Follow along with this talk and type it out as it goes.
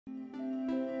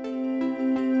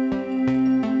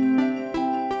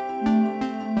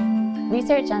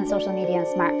Research on social media and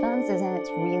smartphones is in its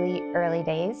really early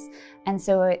days, and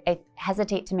so I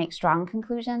hesitate to make strong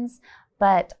conclusions,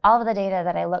 but all of the data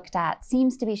that I looked at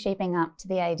seems to be shaping up to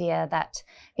the idea that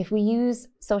if we use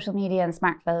social media and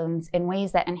smartphones in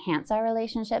ways that enhance our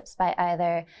relationships by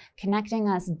either connecting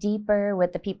us deeper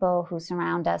with the people who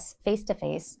surround us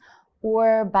face-to-face,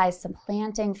 or by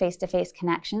supplanting face-to-face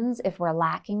connections if we're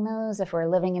lacking those, if we're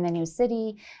living in a new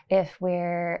city, if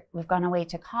we've gone away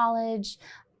to college,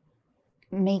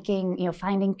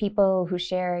 finding people who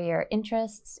share your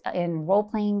interests in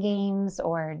role-playing games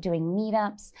or doing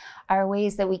meetups are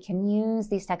ways that we can use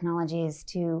these technologies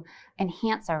to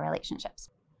enhance our relationships.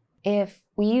 If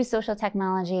we use social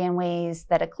technology in ways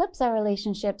that eclipse our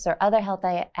relationships or other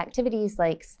healthy activities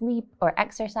like sleep or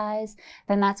exercise,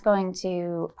 then that's going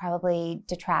to probably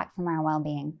detract from our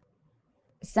well-being.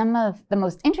 Some of the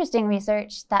most interesting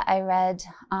research that I read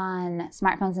on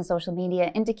smartphones and social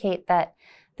media indicate that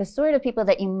the sort of people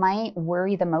that you might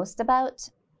worry the most about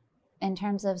in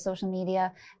terms of social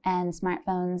media and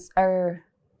smartphones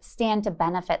stand to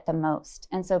benefit the most.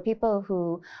 And so people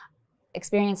who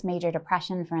experience major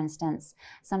depression, for instance,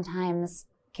 sometimes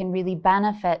can really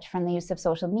benefit from the use of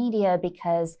social media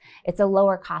because it's a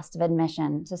lower cost of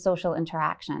admission to social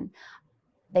interaction.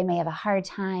 They may have a hard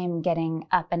time getting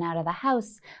up and out of the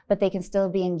house, but they can still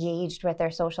be engaged with their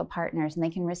social partners and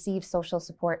they can receive social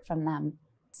support from them.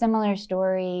 Similar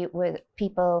story with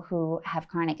people who have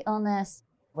chronic illness,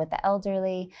 with the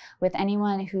elderly, with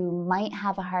anyone who might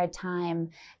have a hard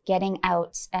time getting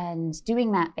out and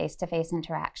doing that face-to-face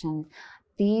interaction.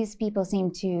 These people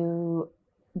seem to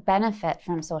benefit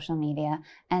from social media.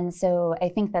 And so I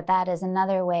think that that is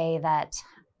another way that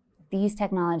these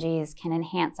technologies can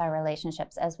enhance our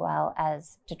relationships as well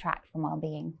as detract from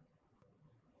well-being.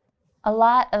 A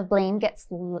lot of blame gets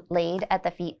laid at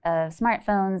the feet of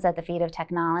smartphones, at the feet of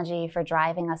technology for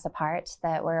driving us apart,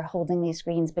 that we're holding these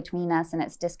screens between us and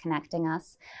it's disconnecting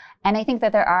us. And I think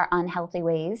that there are unhealthy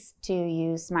ways to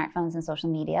use smartphones and social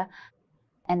media,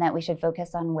 and that we should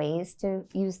focus on ways to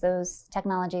use those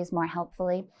technologies more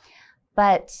helpfully.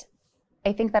 But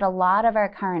I think that a lot of our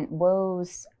current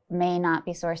woes may not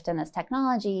be sourced in this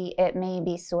technology. It may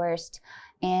be sourced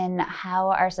in how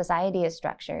our society is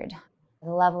structured. The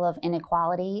level of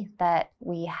inequality that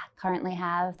we currently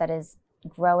have that is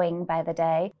growing by the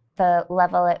day, the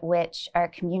level at which our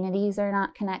communities are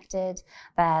not connected,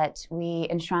 that we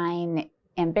enshrine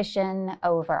ambition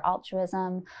over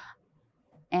altruism,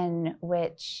 in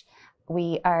which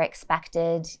we are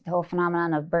expected, the whole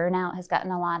phenomenon of burnout has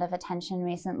gotten a lot of attention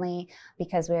recently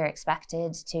because we're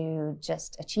expected to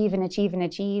just achieve and achieve and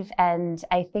achieve. And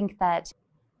I think that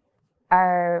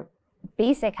our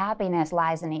basic happiness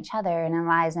lies in each other and it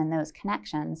lies in those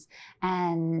connections,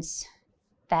 and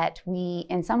that we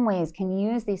in some ways can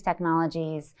use these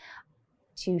technologies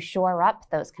to shore up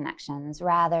those connections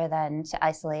rather than to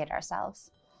isolate ourselves.